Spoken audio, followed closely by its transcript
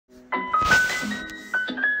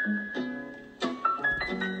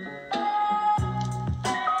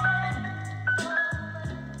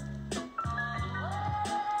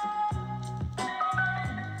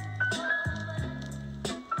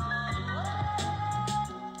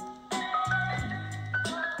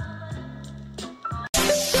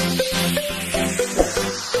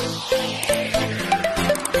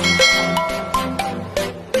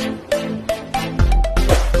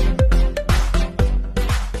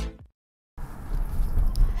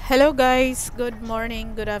Hello guys, good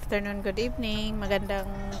morning, good afternoon, good evening, magandang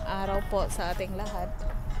araw po sa ating lahat.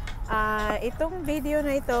 Itong video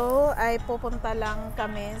na ito ay pupunta lang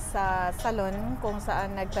kami sa salon kung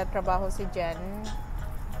saan nagtatrabaho si Jen.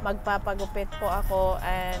 Magpapagupit po ako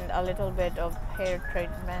and a little bit of hair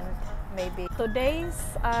treatment maybe.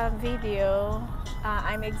 Today's video,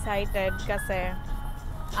 I'm excited kasi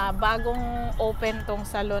bagong open tong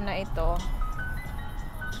salon na ito.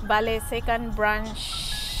 Bale, second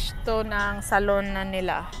branch to ng salon na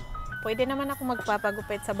nila. Pwede naman ako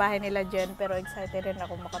magpapagupit sa bahay nila Jen, pero excited rin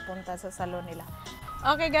ako makapunta sa salon nila.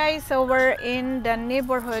 Okay guys, so we're in the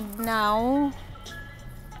neighborhood now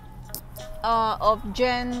of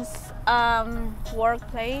Jen's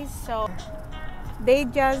workplace. So they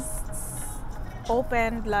just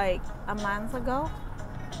opened like a month ago.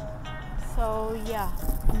 So yeah,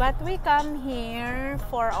 but we come here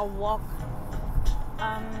for a walk.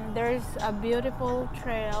 There's a beautiful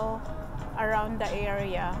trail around the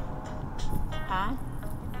area. Huh?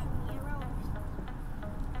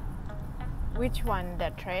 Which one?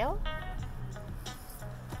 The trail?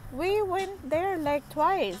 We went there like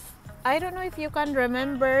twice. I don't know if you can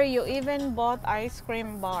remember, you even bought ice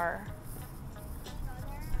cream bar.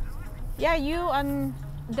 Yeah, you and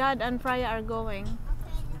Dad and Freya are going.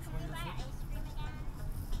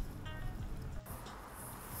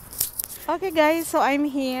 Okay guys, so I'm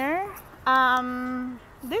here.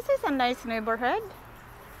 This is a nice neighborhood.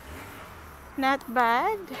 Not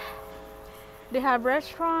bad. They have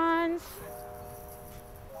restaurants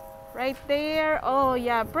right there. Oh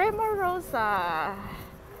yeah, PRIMOROSA.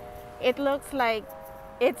 It looks like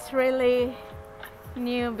it's really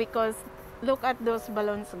new because look at those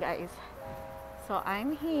balloons guys. So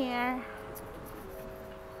I'm here.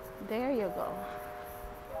 There you go.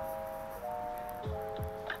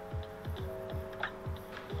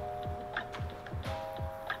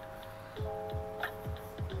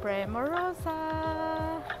 PRIMOROSA.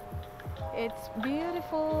 It's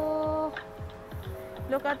beautiful.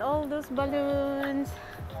 Look at all those balloons.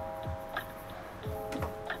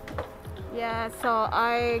 Yeah, so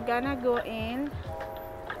I gonna go in.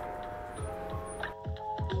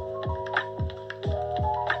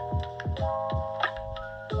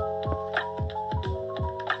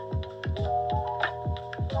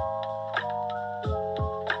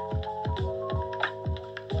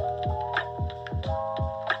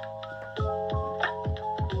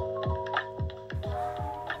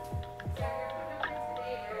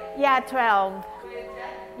 Yeah, 12.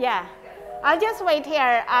 Yeah. I'll just wait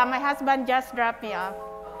here. My husband just dropped me off.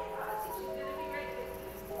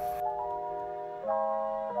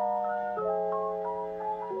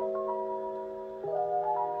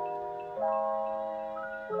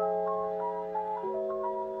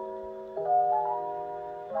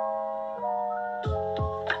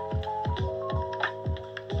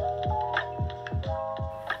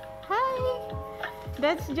 Hi.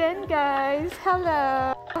 That's Jen, guys.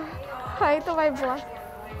 Hello. Hi to my vlog.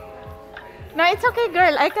 No, it's okay,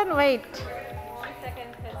 girl. I can wait. 1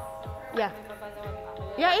 second, Yeah.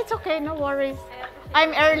 Yeah, it's okay. No worries.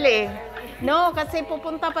 I'm early. No, kasi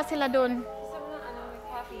pupunta pa sila dun. Gusto mo ng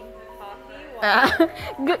coffee?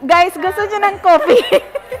 Coffee? Guys, gusto nyo ng coffee?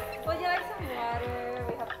 Would you like some water?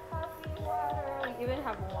 We have coffee, water. We even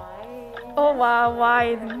have wine. Oh, wow,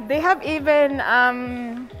 wine. They have even, Not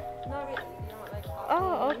really. You don't like coffee?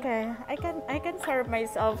 Oh, okay. I can serve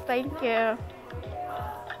myself. Thank you.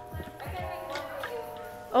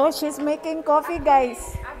 Oh, she's making coffee,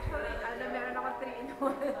 guys. Actually, meron ako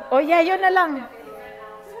 3-in-1. Oh, yeah, yun na lang.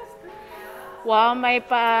 Wow, may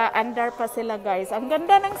pa-andar pa sila, guys. Ang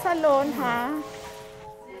ganda ng salon, ha?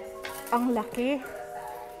 Ang laki.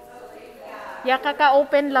 Yeah,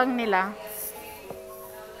 kaka-open lang nila.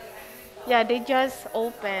 Yeah, they just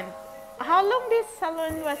opened. How long this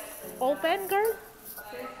salon was open, girl?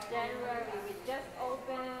 Since January, we just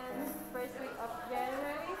opened first week of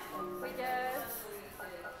January. We just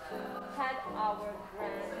had our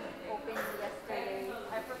grand opening yesterday.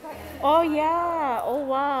 I forgot. Oh, yeah. Oh,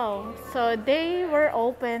 wow. So, they were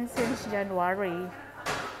open since January.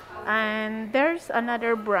 And there's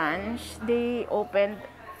another branch. They opened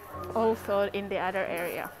also in the other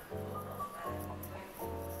area.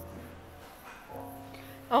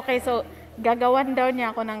 Okay, so, gagawan daw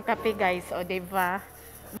niya ako ng kape, guys. O, diba?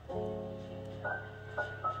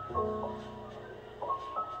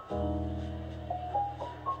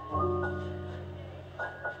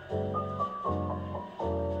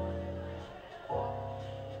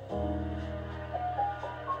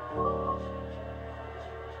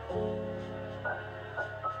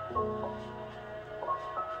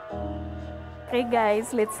 Okay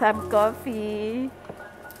guys, let's have coffee.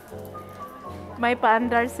 May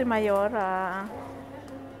paandar si Mayora.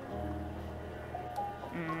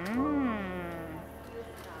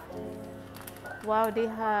 Wow, they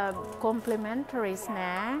have complimentary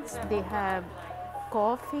snacks. They have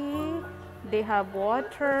coffee. They have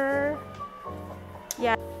water.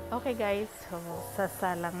 Yeah. Okay guys, so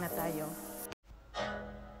sasalang na tayo.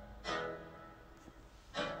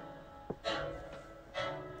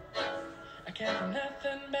 I can't do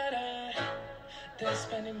nothing better than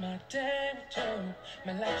spending my day with you.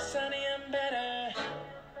 My life's sunny and better,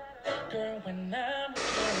 girl, when I'm with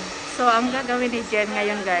you. So, ang gagawin ni Jen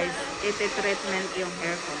ngayon guys, iti-treatment yung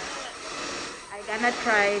hair ko. I gonna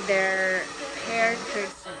try their hair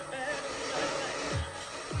treatment.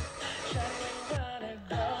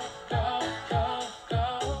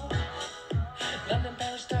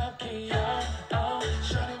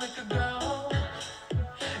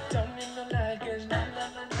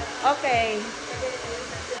 Okay.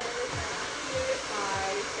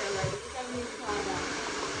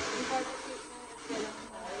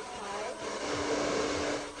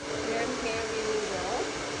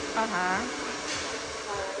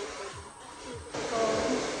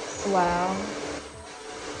 Wow.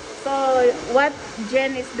 So, what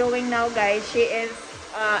Jen is doing now, guys, she is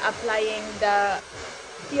applying the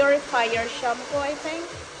purifier shampoo, I think.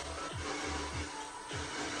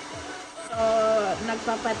 So,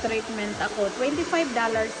 nagpapa-treatment ako. $25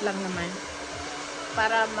 lang naman.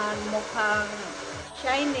 Para magmukhang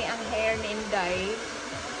shiny ang hair ni Inday.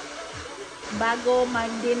 Bago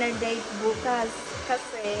mag-dinner date bukas.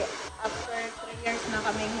 Kasi, after 3 years na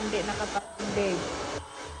kami hindi nakapag-date.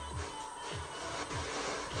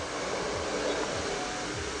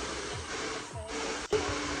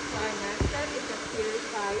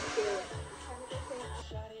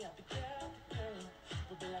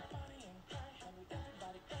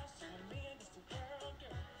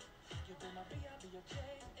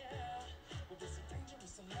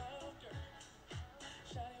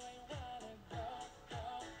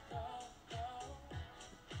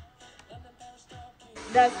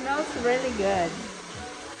 That smells really good.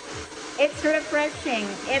 It's refreshing.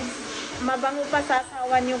 It's mabango pa sa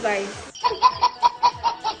asawa nyo, guys.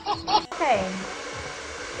 Okay.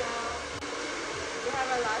 So, we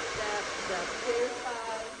have a last step, the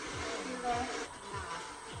purify,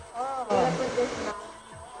 Oh. we're gonna put this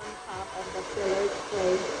mask on top of the filler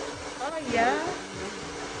spray. Oh, yeah.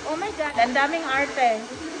 Oh my God, ang daming arte.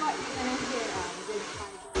 This is what you're gonna hear with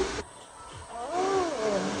fibers. Oh.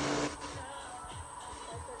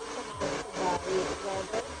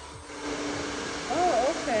 Oh,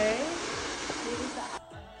 okay.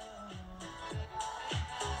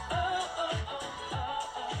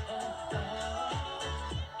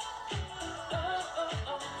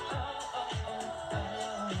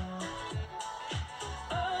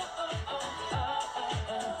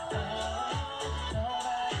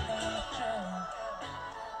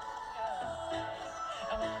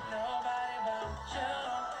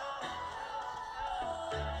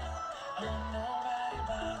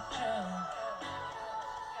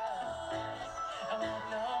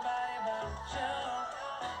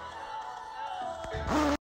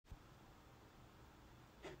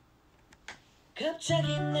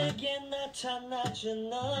 갑자기 내게 나타나준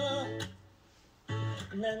너,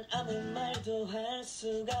 난 아무 말도 할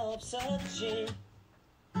수가 없었지.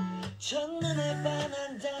 첫눈에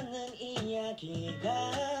반한다는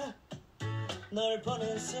이야기가 널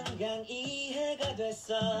보는 순간 이해가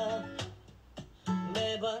됐어.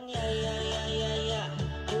 매번 야야야야야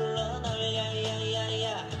불러 널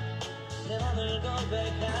야야야야 내 맘을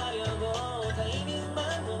고백하려고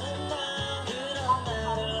타이밍만 보는 나. 그런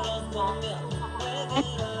나를 넌 보면 왜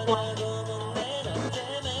그러냐고 묻네 너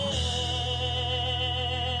때문에.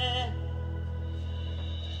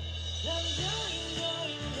 I'm going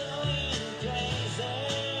crazy.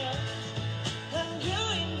 I'm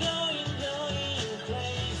going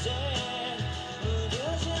crazy.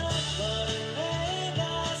 무뎌져버린 내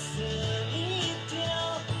가슴이 뛰어.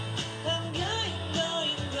 I'm going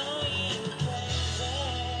crazy.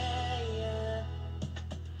 Yeah.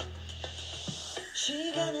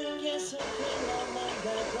 시간은 계속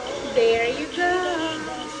흘러나가고 There you go.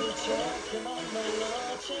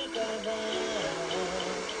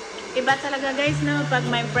 Iba talaga guys, no? Pag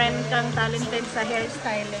may friend kang talented sa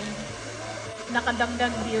hairstyling,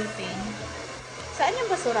 nakadagdag beauty. Saan yung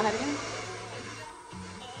basurahan niya?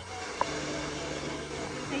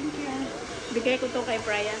 Thank you. Bigay ko to kay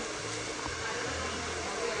Brian.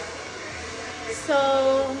 So,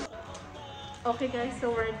 okay guys,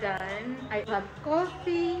 so we're done. I have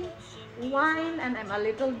coffee, wine, and I'm a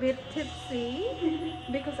little bit tipsy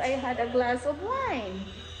because I had a glass of wine.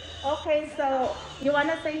 Okay, so you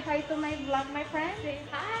wanna say hi to my vlog, my friend? Say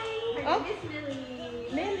hi. Her Oh, name is Millie.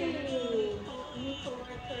 Lily. New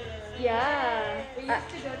coworker. Yeah. We used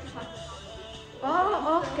to go to hospital.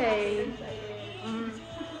 Oh, So okay. excited. Mm.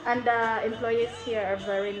 And the employees here are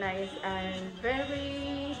very nice and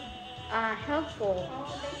very helpful.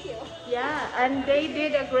 Oh, thank you. Yeah, and they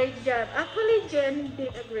did a great job. Actually, Jen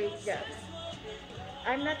did a great job.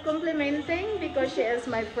 I'm not complimenting because she is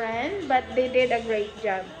my friend, but they did a great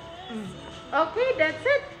job. Mm. Okay, that's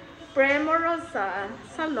it. Primorosa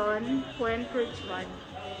Salon, Buen Richmond.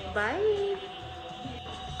 Bye.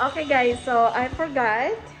 Okay, guys, so I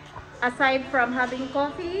forgot. Aside from having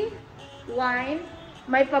coffee, wine,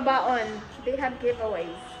 may pabaon. They have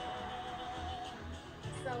giveaways.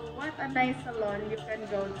 So what a nice salon you can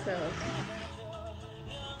go to.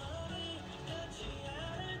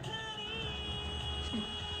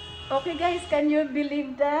 Okay guys, can you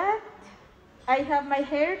believe that? I have my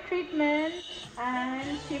hair treatment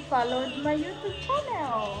and she followed my YouTube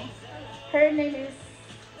channel. Her name is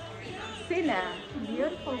Sina.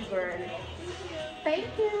 Beautiful girl. Thank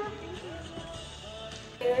you.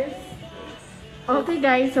 Okay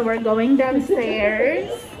guys, so we're going downstairs.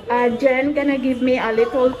 Jen gonna give me a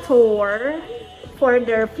little tour for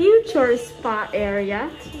their future spa area.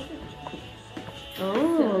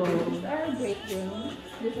 Oh. This is our break room.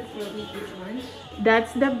 This is where we eat lunch.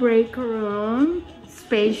 That's the break room.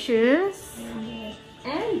 Spacious.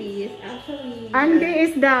 Andy is actually Andy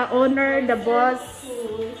is the owner, the boss.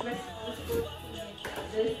 who is responsible to make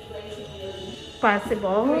this place really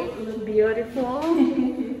Possible. Beautiful.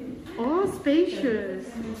 Oh, spacious.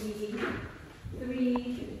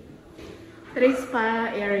 three. Three spa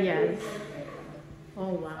areas.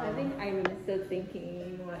 Oh, I wow. think Irene is still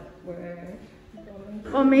thinking what we're going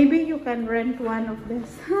to. Or maybe you can rent one of this.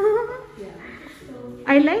 Yeah.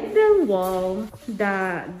 I like the wall,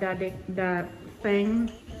 the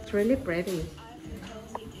thing. It's really pretty.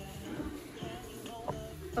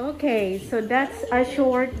 Okay, so that's a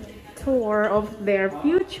short tour of their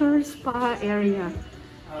future spa area.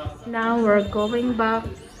 Now we're going back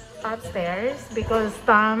upstairs because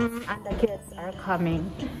Tom and the kids are coming.